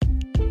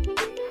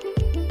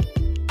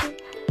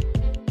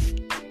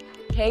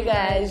Hey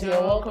guys,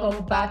 you're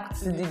welcome back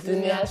to the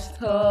Dunias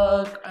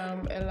Talk.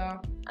 I'm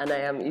Ella. And I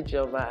am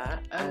Ijoma.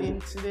 And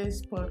in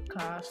today's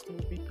podcast,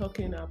 we'll be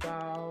talking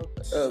about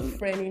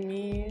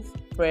frenemies,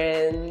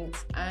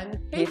 friends, and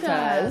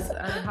haters,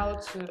 and how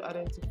to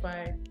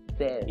identify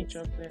them. Each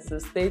of them. So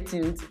stay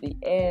tuned to the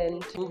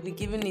end. We'll be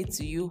giving it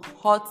to you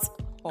hot.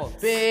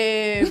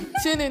 Babe,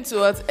 tune into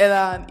what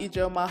Ella and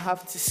Ijoma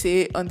have to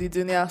say on the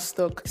Dunias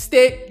Talk.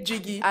 Stay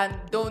jiggy and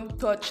don't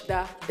touch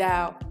that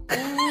dial.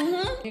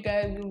 You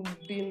guys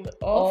have been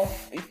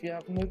off. If you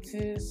have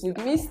noticed, we've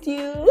missed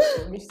you.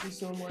 We missed you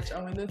so much,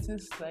 and we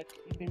noticed like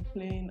you've been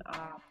playing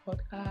our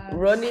podcast,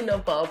 running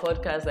up our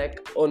podcast like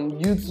on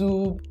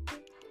YouTube,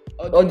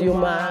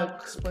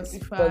 Audiomack,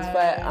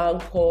 Spotify,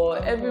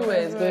 Anchor, everywhere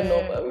is going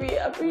up. And we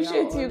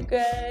appreciate you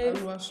guys.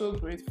 And we are so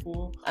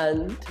grateful.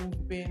 And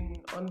we've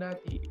been under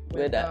the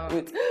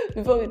weather.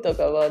 Before we talk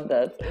about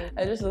that,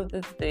 I just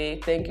wanted to say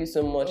thank you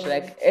so much.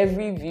 Like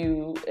every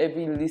view,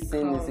 every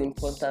listen is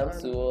important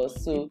to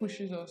us. So it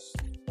pushes us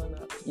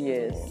further.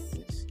 Yes.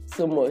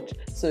 So much.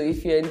 So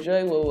if you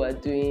enjoy what we're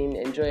doing,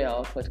 enjoy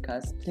our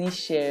podcast, please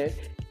share.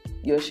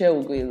 Your share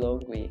will go a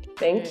long way.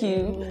 Thank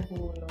you. It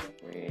will go a long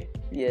way.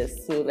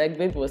 Yes, so like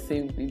Babe was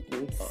saying, we've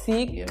been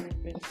sick. Yeah,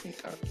 we've been sick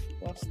and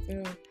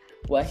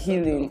we're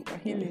healing.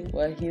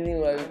 We're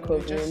recovering.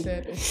 We just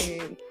said,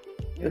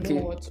 okay,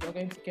 know what, we're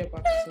going to get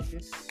back to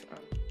this.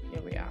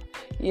 Here we are.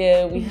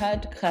 Yeah, we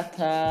had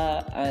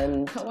kata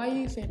and... Why are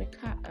you saying the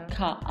kata?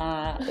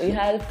 Kata. We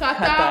had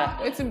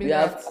kata. We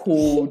have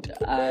cold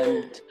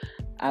and...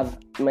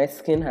 my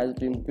skin has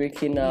been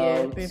breaking out.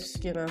 Yeah, Babe's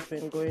skin has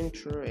been going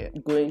through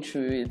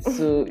it.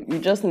 So we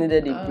just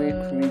needed a break,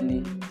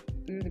 really.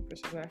 During the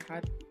process, I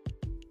had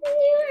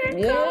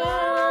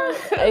yeah.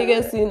 Are you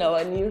guys seeing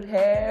our new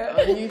hair?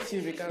 On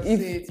YouTube, you can see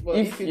it. But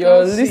if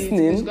you're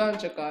listening, please go and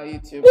check our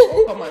YouTube.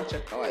 Or come and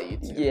check our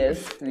YouTube.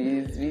 Yes,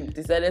 please. We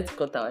decided to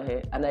cut our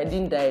hair, and I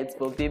didn't dye it,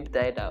 but Babe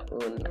dyed our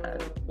own.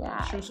 And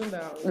yeah.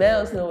 Let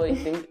us know what you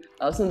think.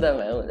 I'll soon dye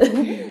my own.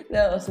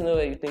 Let us know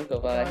what you think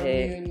of our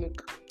hair.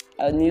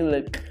 Our new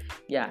look.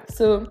 Yeah.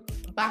 So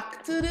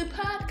back to the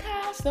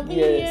podcast of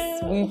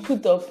yes, we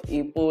put up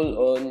a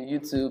poll on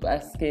YouTube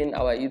asking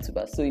our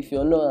YouTubers. So if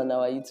you're not on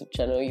our YouTube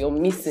channel, you're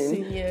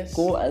missing. Yes.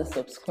 Go and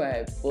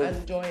subscribe.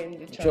 And join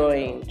the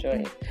channel.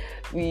 Join.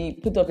 We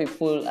put up a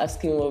poll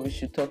asking what we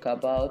should talk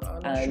about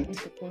and we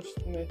should post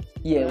next.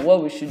 Yeah,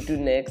 what we should do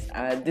next.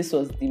 And this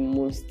was the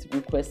most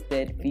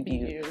requested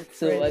video.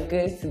 So we're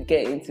going to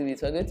get into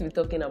it. We're going to be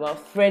talking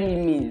about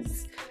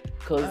frenemies.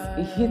 Because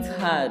it hits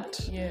hard.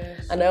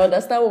 Yes. And I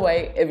understand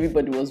why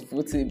everybody was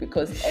voting,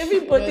 because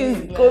everybody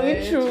is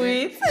going through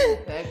it.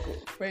 Like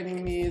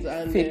frenemies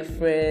and fake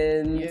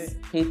friends,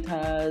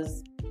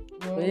 haters.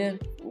 Well, yeah.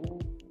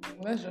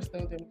 Let's just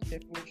tell them the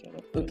definition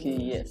of frenemies. Okay,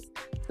 yes.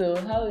 So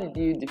how do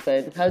you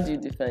define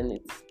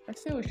it? I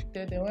say we should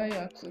tell them. Why are you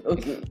asking?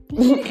 Okay.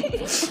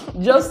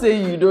 Just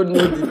say you don't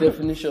know the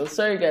definition.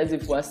 Sorry guys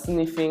if we're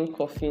sniffing,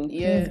 coughing.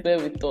 Please bear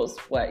with us.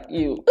 Why?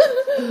 Ew.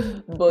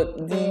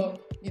 But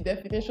the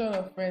definition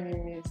of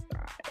frenemies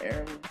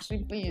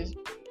simply is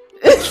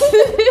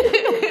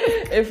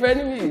a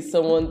frenemy is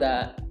someone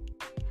that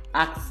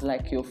acts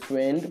like your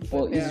friend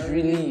but is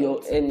really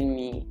your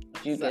enemy.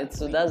 You get?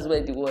 So that's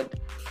where the word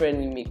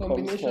frenemy comes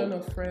from. Combination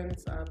of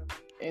friends and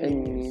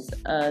enemies.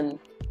 And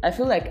I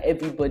feel like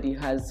everybody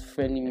has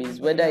frenemies,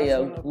 whether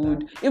you're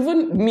good.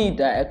 Even me,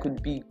 that I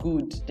could be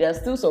good. There are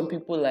still some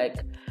people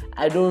like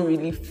I don't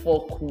really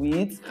fuck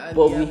with,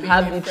 but we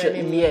have each other.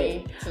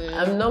 Yeah,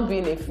 I'm not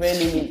being a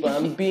frenemy, but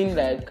I'm being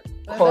like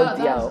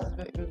cordial.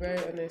 That's very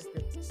honest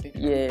to say.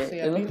 Yeah. So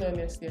you're being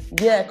honest.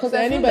 Yeah, because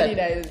anybody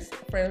that is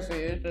friends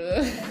with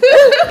you.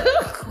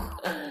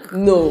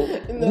 No.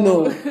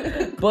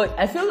 But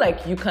I feel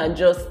like you can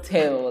just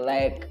tell,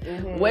 like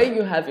when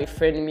you have a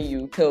frenemy,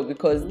 you tell,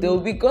 because they'll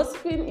be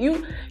gossiping.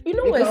 You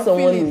know when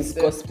someone is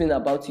gossiping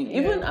about you,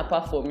 even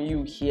apart from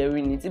you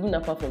hearing it, even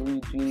apart from you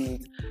doing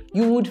it,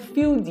 you would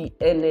feel the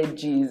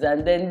energies,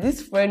 and then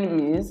these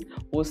frenemies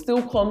will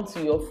still come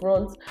to your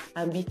front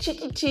and be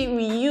chitty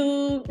with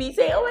you, be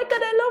saying, "Oh my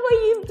God, I love what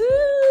you do.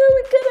 Oh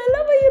my God, I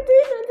love what you're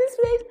doing on this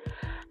place."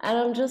 And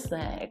I'm just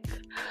like,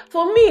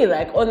 for me,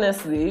 like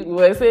honestly, we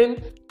were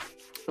saying,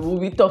 will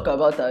we talk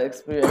about our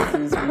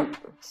experiences?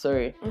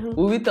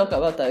 Will we talk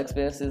about our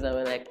experiences? And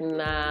we're like,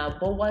 nah,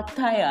 but we're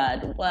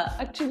tired. We're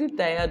actually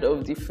tired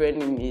of the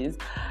frenemies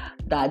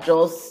that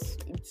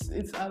just...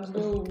 It's as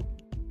though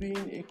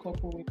being a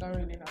couple, we can't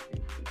really have a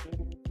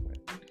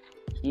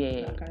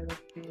yeah. That kind of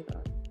thing.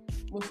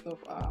 Most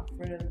of our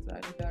friends are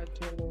either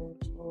jealous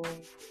or...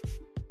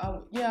 I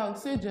would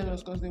say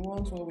jealous because they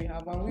want what we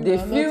have, and we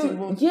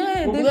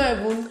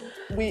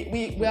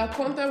are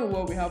content with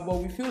what we have, but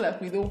we feel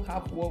like we don't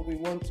have what we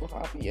want to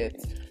have yet.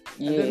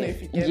 Yeah. I don't know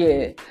if you get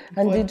it.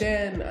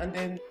 And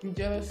then the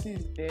jealousy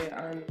is there,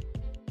 and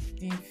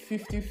the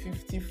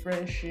 50-50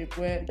 friendship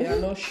where they are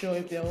not sure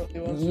if they want to be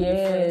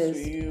friends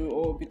with you,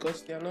 or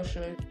because they are not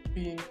sure if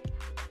being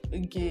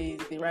gay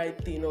is the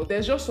right thing, or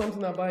there's just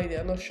something about it they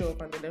are not sure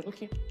of, and they're like,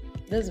 okay,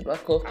 let's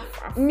back off.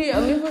 Me,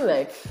 I'm even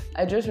like,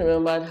 I just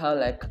remembered how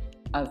like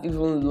I've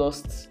even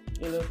lost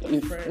a lot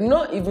of friends.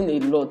 Not even a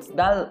lot.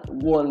 That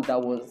one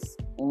that was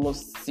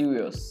most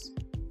serious.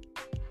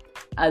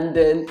 And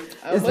then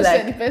it's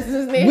like the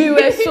person's name. we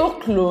were so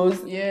close.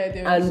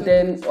 And so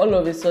then close. All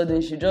of a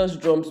sudden she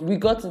just drops. We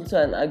got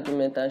into an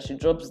argument and she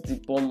drops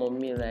the bomb on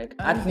me. Like,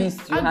 and at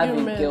least you have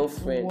a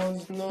girlfriend.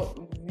 Was not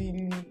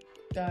really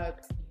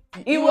that.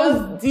 It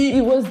was deep.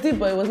 It was deep,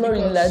 but it was not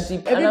really that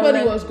deep.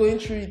 Everybody was going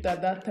through it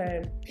at that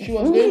time. She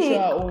was going through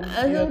her own.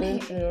 You were going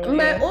through your own.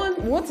 My own.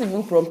 What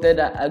even prompted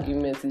that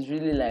argument is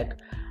really like,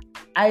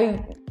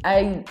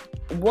 I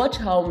watch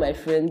how my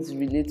friends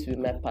relate with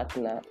my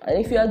partner, and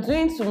if you are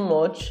doing too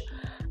much,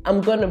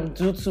 I'm gonna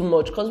do too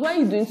much. Because why are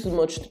you doing too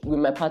much with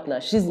my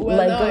partner? She's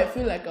my girl. I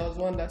feel like I was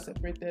one that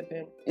separated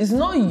them. It's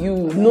not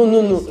you.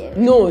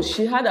 No.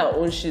 She had her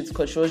own shit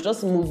because she was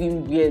just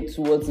moving weird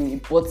towards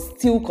me, but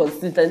still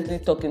consistently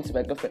talking to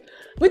my girlfriend.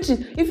 Which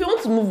is, if you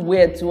want to move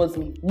weird towards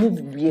me, move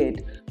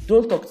weird.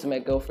 Don't talk to my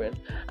girlfriend.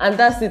 And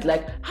that's it.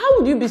 Like, how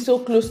would you be so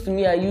close to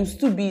me and you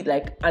still be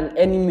like an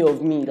enemy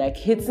of me? Like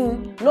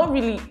hating, not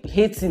really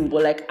hating,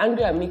 but like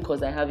angry at me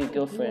because I have a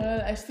girlfriend.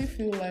 Well, I still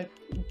feel like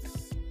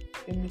it's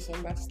a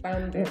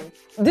misunderstanding.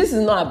 This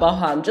is not about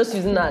her. I'm just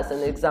using that as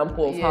an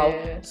example of how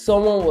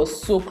someone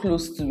was so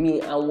close to me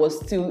and was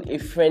still a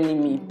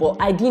frenemy, but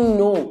I didn't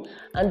know.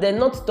 And then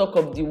not to talk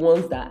of the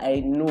ones that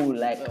I know,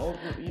 like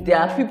there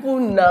are people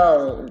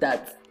now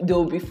that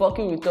they'll be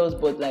fucking with us,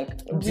 but like,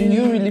 do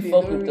you really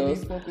fuck with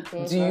us?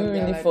 Do you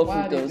really fuck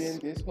with us?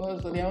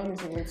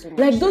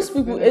 Like those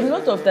people, a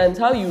lot of times,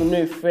 how you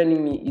know a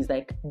frenemy is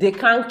like they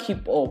can't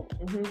keep up.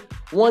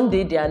 One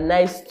day they are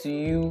nice to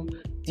you,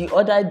 the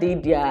other day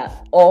they are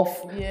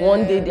off.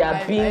 One day they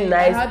are being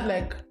nice. I had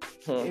like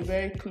a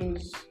very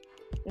close,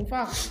 in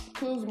fact,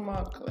 close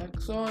mark, like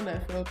someone I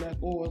felt like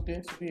was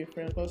going to be a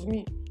friend. Because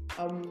me,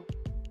 I'm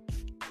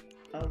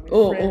a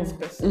friends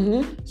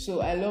person.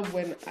 So I love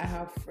when I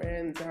have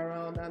friends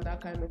around and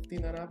that kind of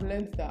thing. And I've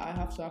learned that I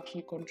have to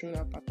actually control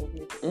that part of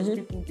me. Because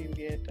people be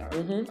weird and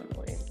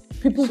annoying.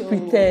 People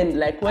pretend,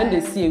 like when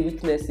they see a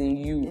weakness in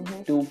you,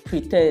 they'll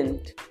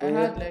pretend. I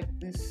had like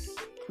this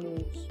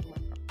close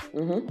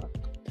mark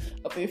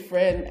of a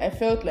friend. I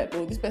felt like,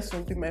 this person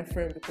will be my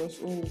friend because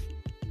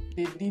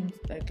they did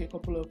like a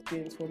couple of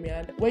things for me.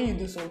 And when you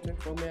do something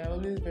for me, I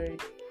always very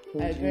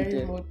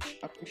much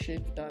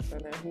appreciate that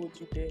and I hold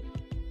you there.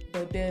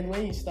 But then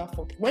when you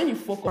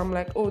focus, I'm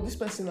like, this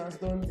person has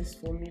done this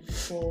for me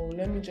before.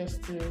 Let me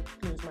just still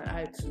close my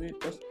eye to it.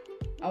 Because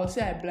I would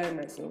say I blind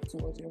myself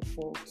towards your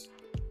fault.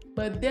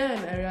 But then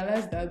I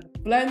realized that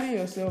blinding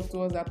yourself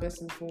towards that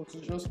person's fault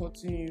is just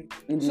hurting you.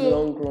 In the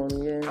long run,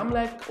 I'm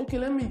like, okay,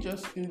 let me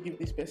just still give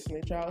this person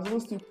a try. I was even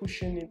still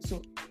pushing it.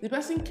 So the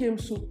person came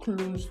so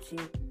close to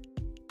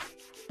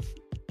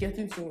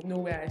getting to know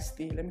where I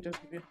stay. Let me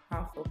just give you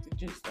half of the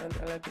gist. And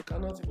they're like, you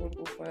cannot even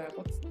go further.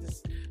 What's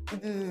this?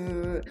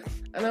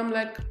 And I'm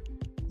like,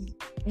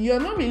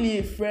 you're not really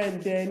a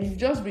friend then. You've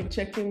just been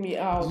checking me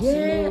out,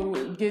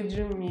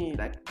 gauging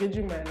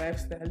my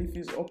lifestyle, if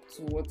it's up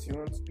to what you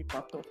want to be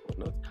part of or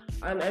not.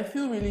 And I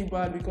feel really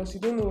bad because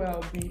you don't know where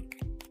I'll be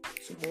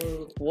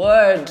tomorrow.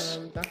 Word.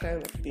 That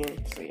kind of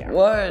thing. So yeah.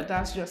 Word.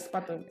 That's just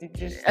part of the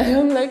gist.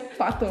 I'm like,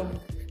 part of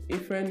a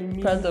friend in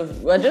me.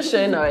 We're just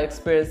sharing our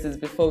experiences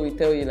before we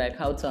tell you like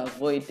how to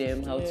avoid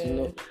them, how to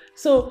know.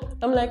 So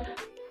I'm like,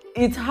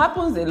 it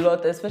happens a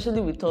lot,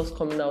 especially with us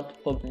coming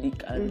out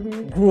public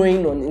and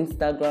growing on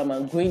Instagram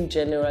and growing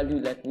generally,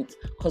 like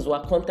because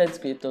we're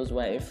content creators,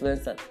 we're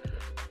influencers.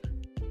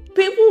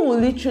 People will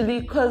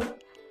literally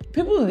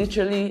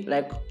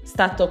like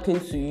start talking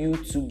to you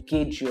to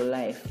gauge your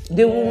life.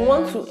 They will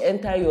want to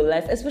enter your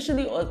life, but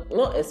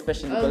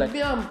like,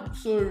 I'm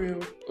so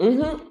real.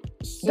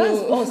 So that's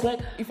us.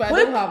 Like, if I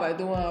don't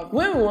have.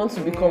 When we want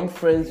to become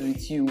friends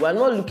with you, we're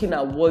not looking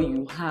at what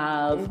you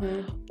have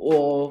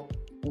or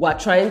we're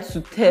trying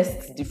to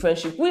test the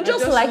friendship. We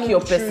just like your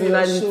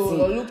personality. Your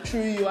soul, or look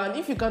through you, and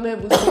if you can't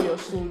ever see your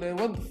soul, then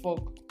what the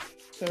fuck?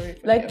 Sorry.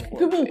 Like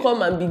people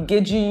come and be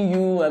gauging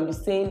you and be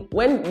saying,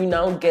 when you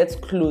now get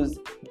close,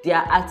 their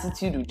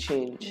attitude will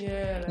change.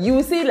 Yeah. You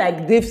will see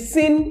like they've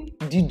seen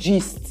the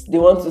gist they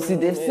want to see.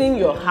 They've seen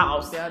your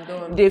house. They are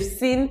done. They've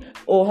seen,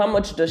 how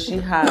much does she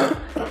have,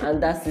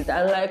 and that's it.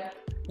 And like,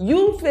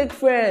 you fake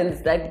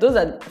friends, like those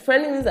are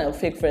frenemies and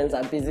fake friends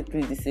are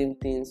basically the same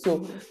thing.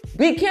 So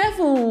be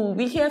careful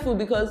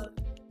because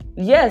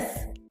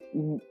yes,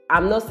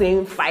 I'm not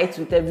saying fight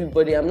with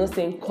everybody. I'm not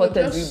saying cut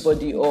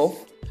everybody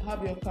off.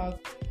 Have your cards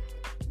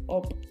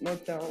up,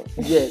 not down.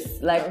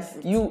 Yes, like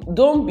you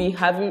don't be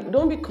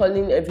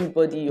calling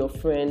everybody your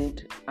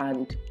friend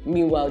and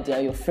meanwhile they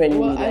are your friend.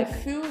 Well, I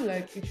feel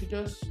like you should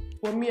just,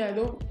 for me, I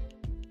don't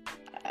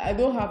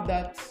have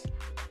that.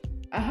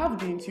 I have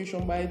the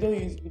intuition, but I don't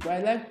use it. But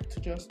I like to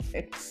just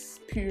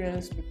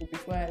experience people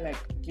before I like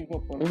give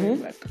up on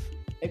them. Like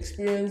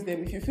experience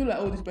them. If you feel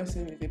like, this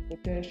person is a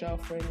potential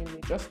friend in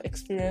me, just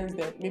experience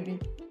them maybe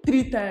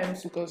 3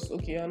 times because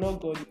you're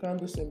not God, you can't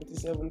do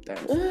 77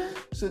 times.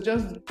 So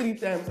just 3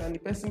 times and the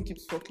person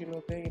keeps fucking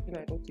up, then you be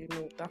like, okay,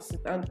 no, that's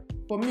it. And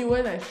for me,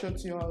 when I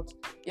shut you out,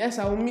 yes,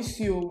 I will miss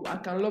you. I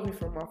can love you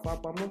from afar,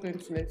 but I'm not going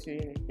to let you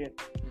in again.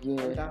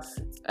 Yeah. And that's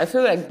it. I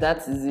feel like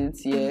that is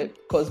it, yeah.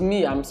 Because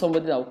me, I'm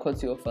somebody that will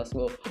cut you off as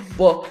well.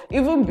 But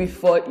even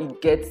before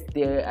it gets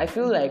there, I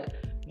feel like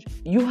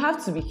you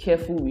have to be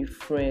careful with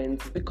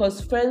friends,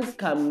 because friends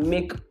can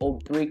make or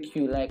break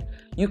you. Like,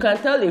 you can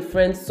tell a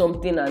friend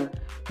something and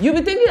you'll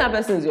be thinking that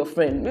person is your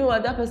friend.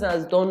 Meanwhile, that person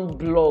has done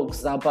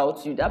blogs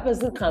about you. That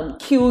person can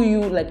kill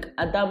you, like,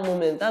 at that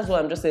moment. That's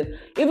what I'm just saying.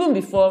 Even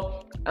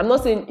before, I'm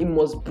not saying it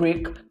must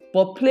break,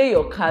 but play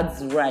your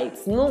cards right.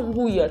 Know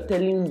who you're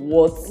telling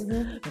what.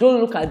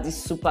 Don't look at the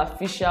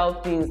superficial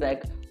things,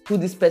 like who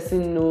this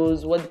person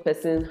knows, what the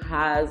person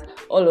has,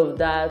 all of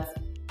that.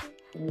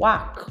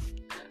 Whack.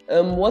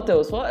 What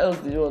else? What else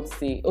did you want to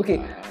say?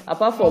 Okay,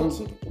 apart from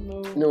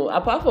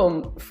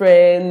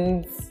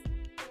friends,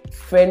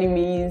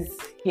 frenemies,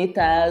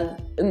 haters.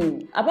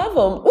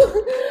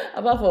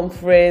 Apart from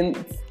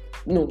friends,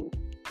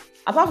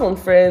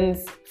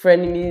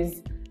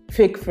 frenemies,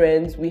 fake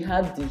friends, we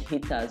have the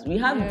haters. We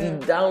have the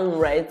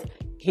downright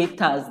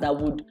haters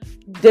that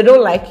they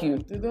don't like you.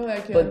 They don't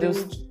like you, but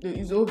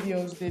it's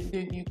obvious. They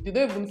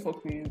don't even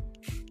fuck with you.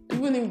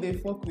 Even if they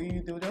fuck with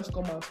you, they'll just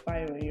come and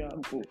spy on you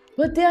and go.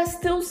 But they are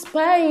still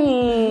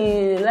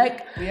spying.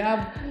 Like, we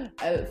have,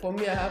 for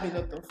me, I have a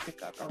lot of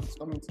fake accounts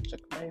coming to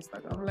check my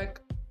Instagram. Like,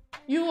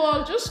 you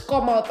all just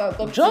come out and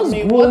talk to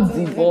me. Just grow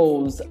the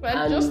balls.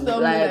 And just tell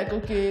me, like,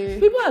 okay,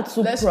 people are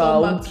too let's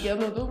proud. come back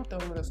together. No, don't tell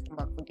me let's come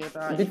back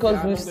together. Because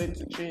we're not going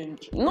to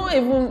change. Not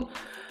even.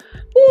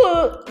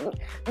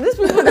 These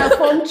people that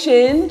form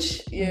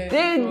change,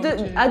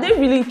 are they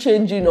really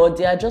changing, or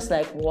they are just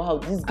like, wow,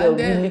 this girl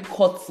really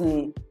caught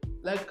me?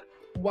 Like,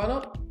 we're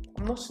not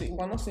saying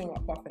we're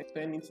perfect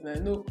or anything. I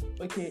know,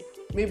 okay,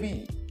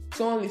 maybe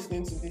someone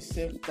listening to this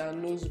that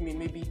knows me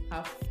maybe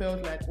have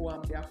felt like, oh,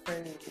 I'm their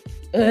friend.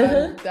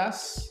 And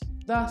that's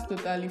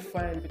totally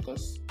fine,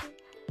 because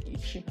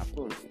if shit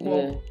happens.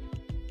 Well,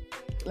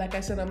 like I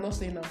said, I'm not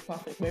saying I'm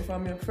perfect, but if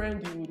I'm your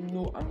friend, you would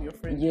know I'm your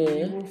friend. Yeah.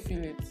 You won't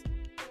feel it.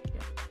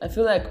 I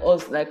feel like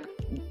us, like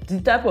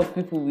the type of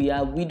people we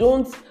are, we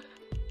don't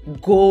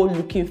go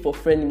looking for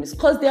frenemies,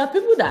 because there are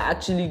people that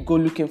actually go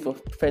looking for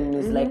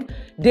frenemies. Like,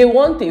 they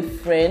want a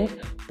friend,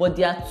 but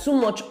they are too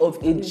much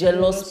of a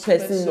jealous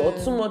person or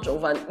too much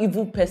of an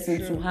evil person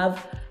to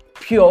have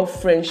pure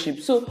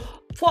friendship. So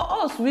for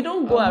us, we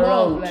don't go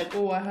around like,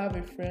 oh, I have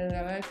a friend,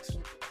 I like to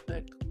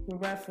like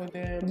provide for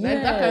them,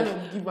 like that kind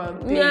of give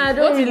and take. I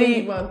don't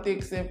really give and take,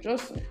 except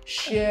just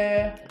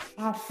share,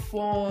 have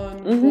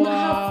fun,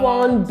 have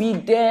fun, be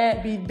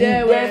there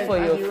for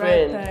your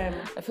friend. Right.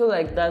 I feel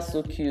like that's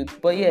so cute.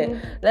 But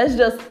let's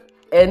just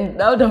end,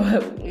 now that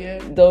we're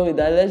done with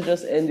that, let's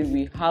just end it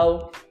with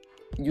how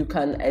you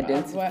can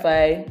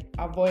identify.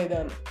 Avoid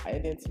and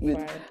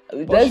identify.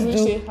 Let's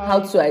do how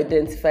to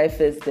identify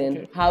first,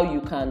 then how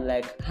you can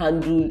like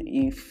handle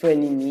a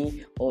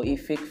frenemy or a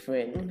fake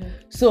friend.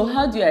 So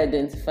how do you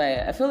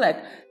identify? I feel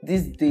like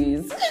these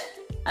days,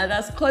 and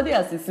as corny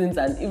as it seems,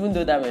 and even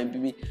though that might be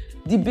me,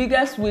 the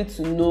biggest way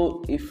to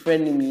know a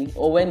frenemy,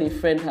 or when a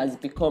friend has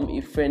become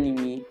a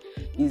frenemy,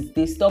 is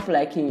they stop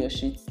liking your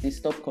shit, they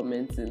stop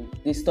commenting,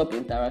 they stop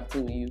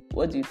interacting with you.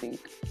 What do you think?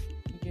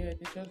 Yeah,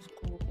 they just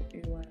go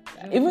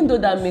even though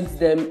that makes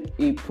them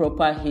a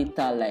proper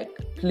hater, like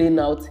plain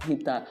out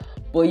hater.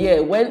 But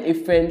when a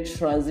friend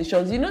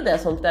transitions, there are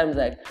sometimes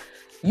like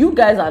you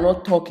guys are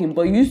not talking,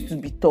 but you used to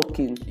be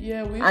talking.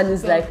 Yeah, and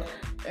it's like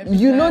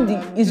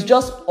it's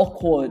just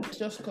awkward. It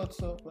just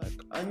cuts off, like,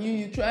 and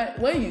you try,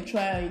 when you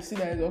try and you see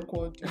that it's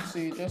awkward, so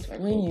you just like,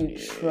 when you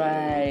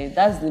try,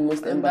 that's the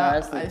most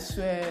embarrassing. I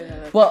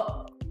swear.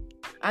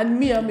 And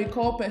me, I'm a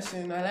call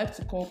person. I like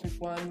to call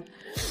people, and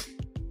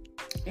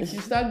if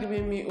you start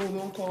giving me, oh,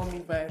 don't call me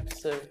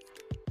vibes.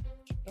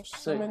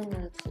 So many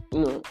minutes.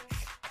 No.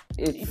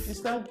 If you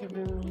start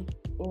giving me,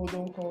 oh,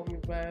 don't call me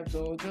vibes,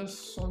 or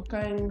just some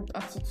kind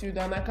attitude,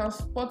 and I can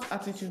spot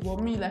attitude,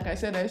 but me, like I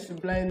said, I used to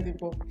blind it,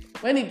 but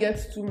when it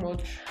gets too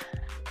much,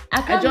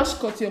 I just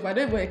cut you up. I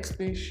don't even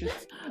explain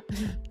shit.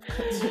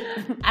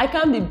 I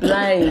can't be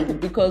blind,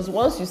 because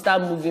once you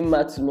start moving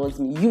mad towards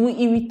me, you will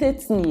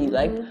irritate me.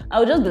 Like,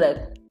 I'll just be like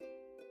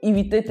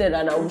irritated,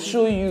 and I will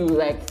show you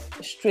like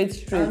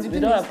straight. And we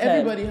don't have time.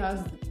 Everybody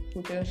has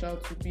the potential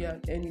to be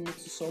an enemy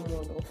to someone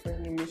or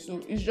frenemy.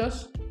 So it's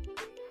just,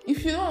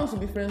 if you don't want to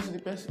be friends with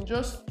the person,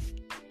 just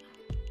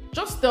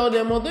tell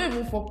them, or don't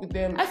even fuck with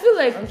them. I feel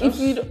like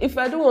if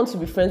I don't want to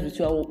be friends with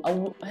you, I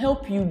will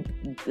help you,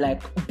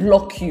 like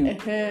block you.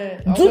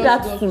 Do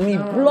that to me,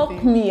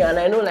 block me, and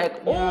I know,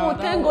 like,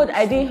 thank God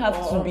I didn't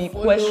have to be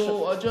questioned.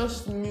 Or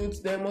just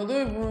mute them, or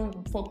don't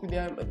even fuck with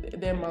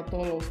them at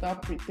all, or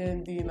start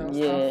pretending and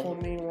start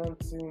forming one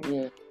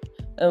thing.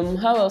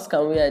 How else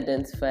can we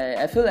identify?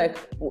 I feel like,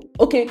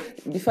 okay,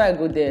 before I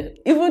go there,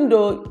 even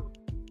though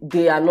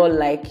they are not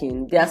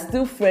liking, there are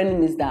still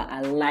frenemies that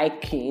are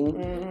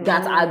liking,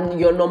 that are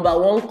your number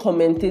one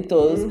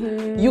commentators.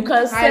 You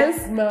can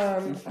sense,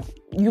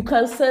 you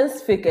can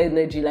sense fake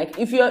energy. Like,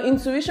 if your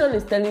intuition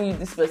is telling you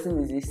this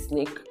person is a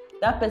snake,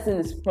 that person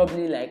is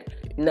probably like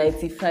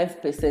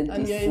 95%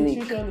 and is your snake.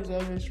 intuition is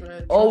always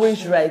right.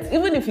 Always right.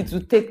 Even if it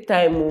will take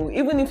time,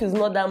 even if it's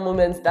not that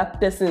moment, that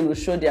person will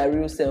show their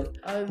real self.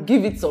 And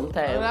give it some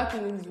time. Another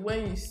thing is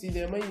when you see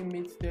them, when you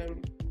meet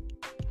them,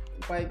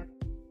 by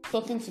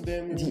talking to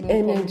them, the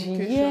energy,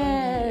 the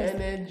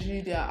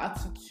energy, their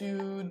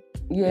attitude,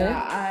 their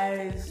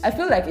eyes. I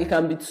feel like it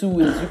can be two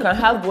ways. You can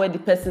have where the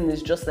person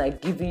is just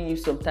like giving you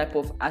some type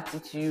of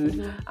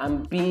attitude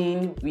and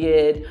being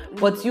weird,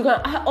 but you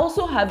can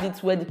also have it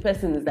where the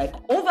person is like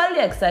overly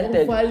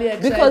excited.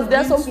 Because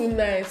there's some too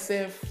nice.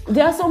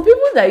 There are some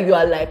people that you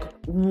are like,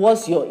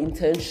 what's your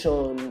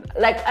intention?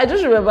 Like I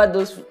just remember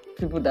those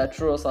people that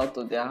threw us out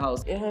of their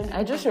house.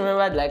 I just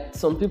remembered like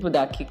some people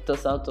that kicked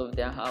us out of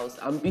their house,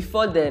 and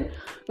before then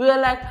we were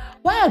like,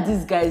 why are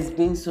these guys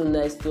being so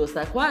nice to us?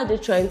 Like, why are they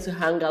trying to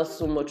hang out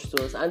so much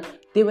to us? And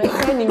they were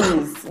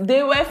frenemies.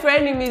 They were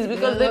frenemies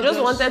because they just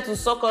wanted to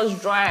suck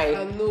us dry.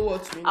 And know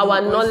what we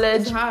our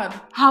knowledge, it's hard.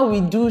 How we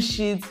do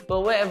shit,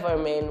 but whatever,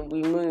 man.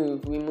 We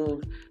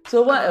move.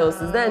 So what else?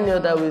 Is there any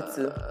other way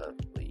to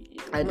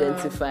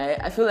identify?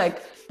 I feel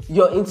like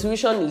your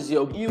intuition is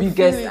your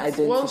biggest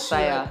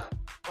identifier.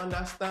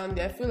 Understand.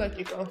 I feel like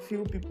you can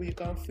feel people. You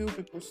can feel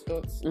people's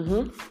thoughts.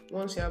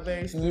 Once you are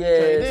very spiritual,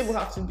 yes. You don't even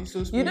have to be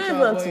so spiritual. You don't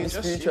even have to be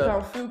spiritual. You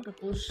can feel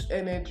people's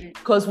energy.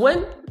 Because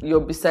when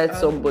you're beside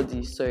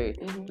somebody,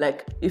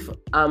 like if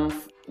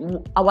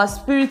our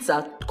spirits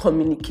are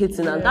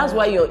communicating, and that's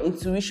why your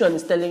intuition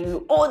is telling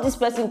you, oh, this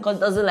person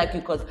doesn't like you,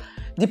 because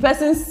the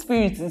person's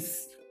spirit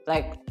is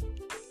like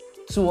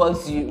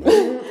towards you.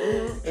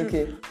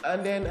 Okay.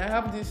 And then I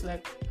have this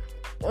like,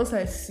 once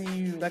I see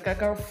you, like I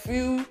can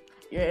feel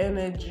your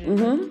energy.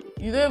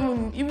 You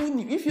don't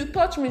even if you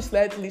touch me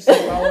slightly, so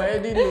I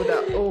already know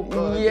that. Oh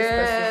God.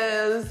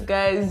 Yes,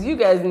 guys, you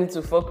guys need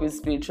to fuck with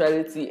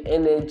spirituality,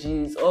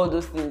 energies, all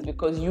those things,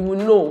 because you will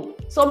know.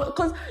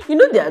 Because you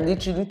know there are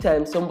literally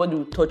times somebody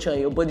will touch you and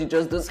your body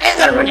just does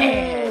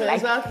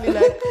exactly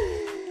like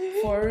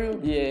for real.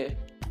 Yeah,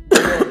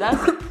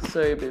 that's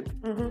sorry, babe.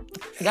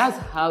 That's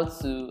how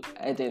to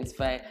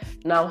identify.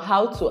 Now,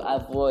 how to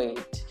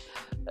avoid.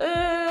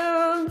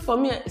 For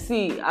me,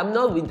 see, I'm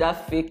not with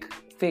that fake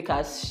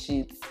ass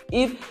shit.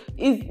 If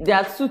there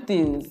are two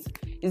things,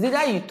 is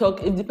either you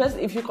talk,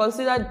 if you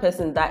consider the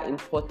person that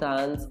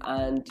important,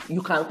 and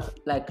you can,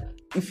 like,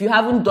 if you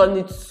haven't done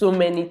it so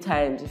many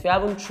times, if you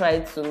haven't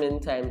tried so many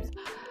times,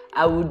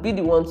 I would be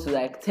the one to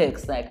like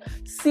text, like,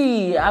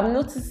 see, I'm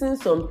noticing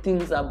some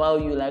things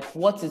about you, like,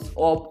 what is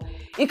up?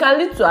 It can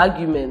lead to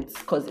arguments,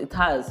 because it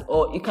has,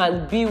 or it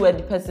can be where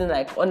the person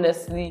like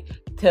honestly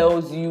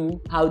tells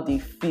you how they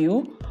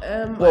feel.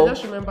 I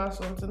just remember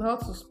something, how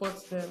to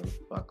spot them.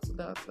 Back to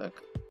that, like,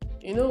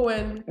 you know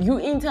when you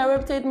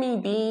interrupted me,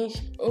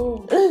 bitch.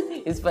 Oh,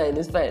 it's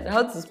fine.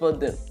 How to spot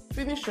them?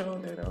 Finish your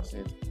own, then I'll say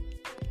it.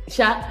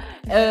 Sha,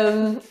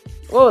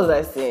 what was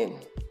I saying?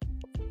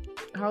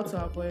 How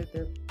to avoid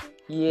them.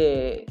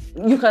 Yeah,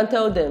 you can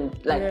tell them,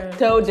 like,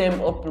 tell them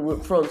up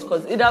front,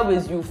 because either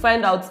ways you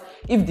find out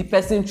if the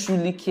person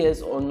truly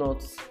cares or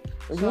not.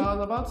 So I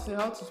was about to say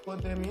how to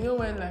spot them. You know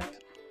when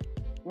like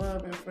one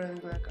of your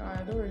friends like,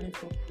 I don't really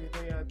fuck with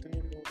what you're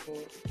doing, but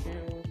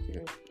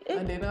okay.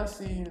 And they now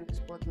see you in the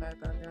spotlight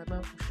and they are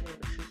now pushing your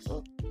shit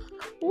up.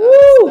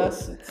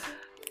 That's it.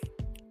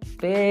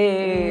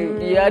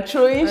 Babe, you are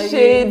throwing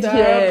shade here. You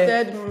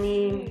interrupted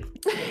me.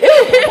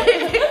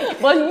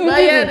 But you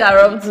did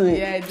interrupt me.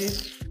 Yeah, I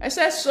did. I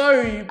said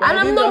sorry, but and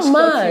I'm not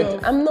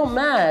mad. I'm not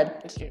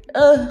mad. Okay.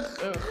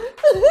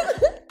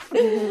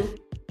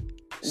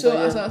 So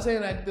as I was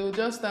saying, like, they'll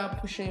just start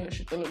pushing your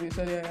shit all over you.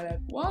 So they're like,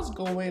 what's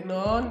going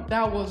on?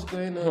 That was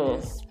going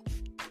on.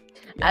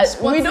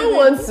 We don't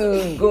want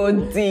to go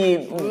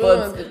deep,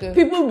 but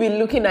people be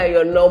looking at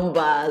your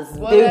numbers.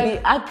 They be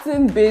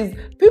acting based.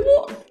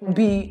 People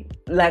be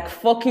like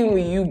fucking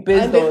with you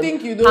based on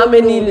how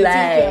many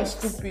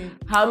likes,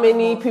 how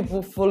many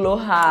people follow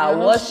her,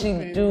 what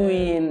she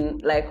doing,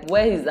 like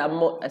where is her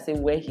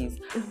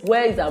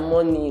where is her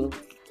money.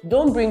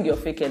 Don't bring your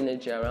fake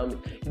energy around me.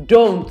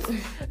 Don't.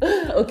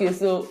 Okay,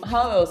 so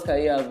how else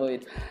can you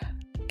avoid?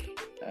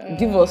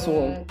 Give us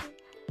one.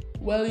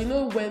 Well, you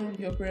know when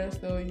your parents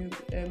tell you,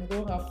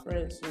 don't have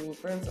friends, so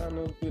friends are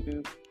not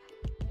good.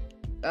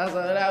 That's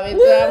another way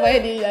to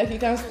avoid it. Like, you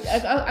can,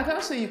 I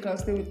can't say you can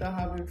stay without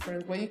having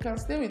friends, but you can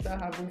stay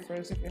without having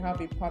friends if you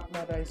have a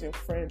partner that is your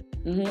friend.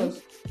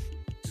 Because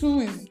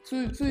two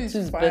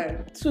is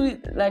fine.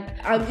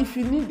 And if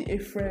you need a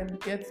friend,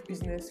 get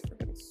business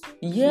friends.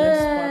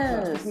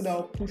 Yes. Business partners, people that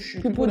will push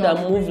you. People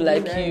that move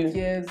like you.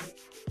 Yes.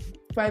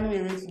 Finding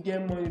a way to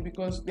get money,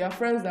 because there are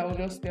friends that will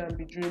just stay and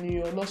be draining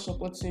you or not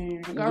supporting you.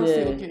 You can't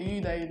say, okay,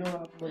 you that you don't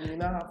have money, you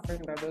now have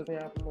friends that doesn't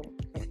have money.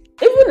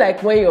 Even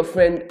like when your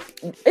friend,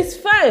 it's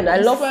fine. I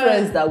love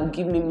friends that will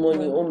give me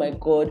money. Oh my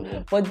God.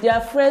 Yeah. But there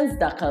are friends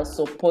that can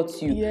support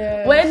you.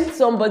 Yes. When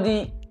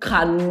somebody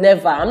can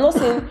never, I'm not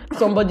saying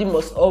somebody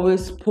must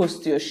always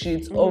post your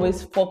shit,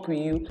 always fuck with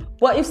you.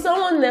 But if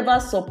someone never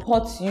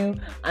supports you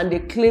and they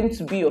claim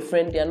to be your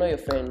friend, they are not your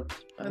friend.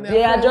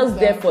 They are just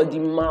there for the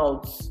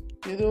mouth.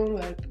 They don't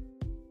like.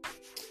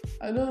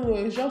 I don't know.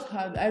 It's just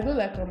hard. I feel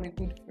like I'm a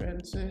good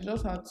friend, so it's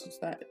just hard to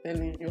start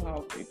telling you how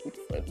to be a good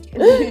friend.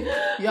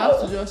 You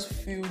have to just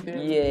feel them.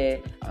 Yeah.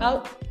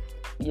 How?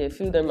 Yeah,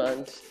 feel them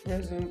and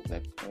present.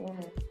 Like I don't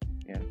know.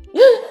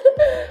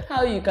 Yeah.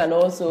 How you can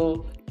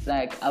also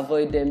like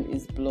avoid them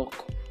is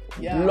block.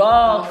 Yeah,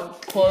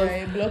 block.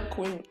 Yeah, block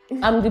queen.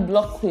 I'm the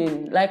block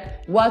queen.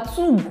 Like, we're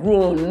too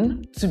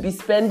grown to be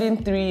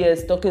spending 3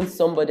 years talking to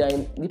somebody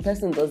and the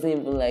person doesn't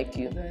even like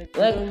you. Like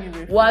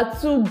we're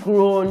too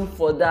grown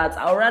for that.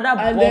 I'd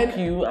rather block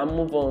you and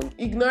move on.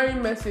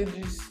 Ignoring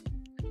messages.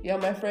 Yeah,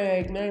 my friend,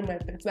 you're ignoring my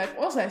text. Like,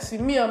 once I see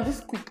me, I'm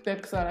this quick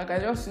texter. Like, I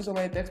just see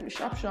somebody text me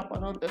sharp,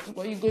 and not text,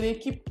 but you're gonna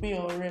keep me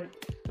on red.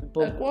 But,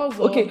 like, what's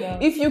okay,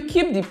 if you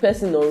keep the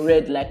person on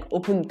red, like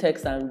open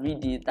text and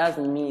read it, that's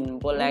mean.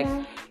 But like,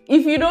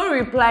 if you don't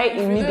reply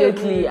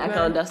immediately, I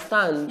can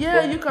understand.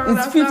 Yeah, you can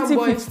understand, 50-50.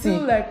 But it's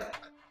still like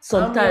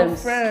sometimes. I'm your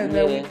friend,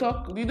 and we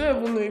talk. You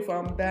don't even know if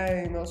I'm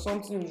dying or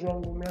something is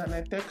wrong with me, and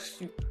I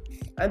text you.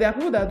 And there are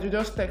people that you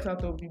just text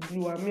out of the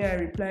blue, and me, I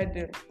replied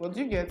them. But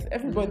you get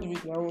everybody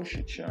with their own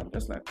shit. I'm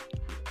just like,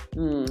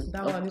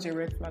 that one is a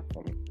red flag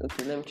for me.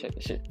 Okay, let me check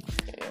the shit.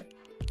 Yeah.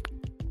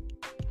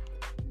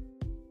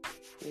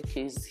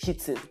 Okay, it's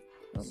hitting.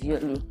 It's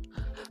yellow.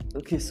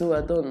 Okay, so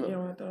we're done now. Yeah,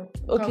 we're done.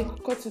 Okay.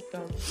 Cut it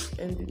down.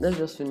 End it. Let's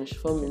just finish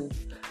 4 minutes.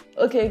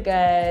 Okay,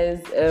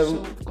 guys.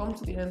 So we've come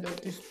to the end of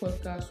this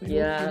podcast. We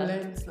hope you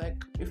learned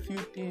like a few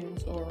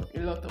things or a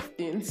lot of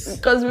things.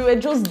 Because we were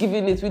just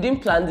giving it. We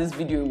didn't plan this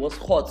video. It was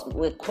hot.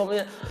 We were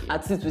coming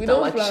at it with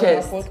our chest. We don't plan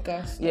our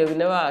podcast. Yeah, we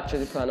never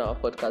actually plan our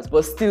podcast.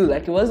 But still,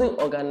 like, it wasn't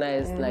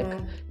organized. Like,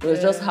 it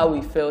was just how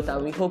we felt.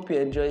 And we hope you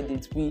enjoyed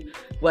it. We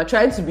were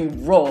trying to be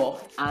raw.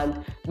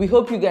 And we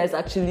hope you guys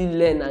actually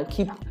learn and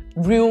keep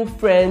real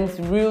friends,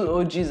 real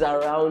OGs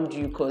around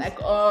you. Cause like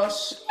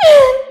us.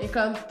 You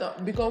can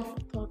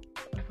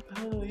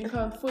you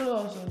can follow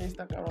us on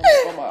Instagram and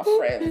become our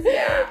friends.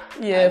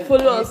 Yeah,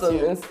 follow us on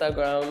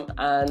Instagram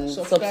and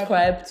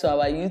subscribe to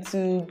our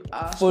YouTube.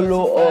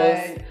 Follow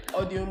us.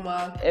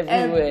 Audiomack.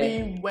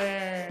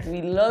 Everywhere.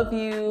 We love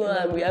you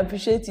and we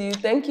appreciate you.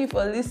 Thank you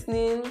for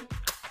listening.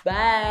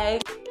 Bye.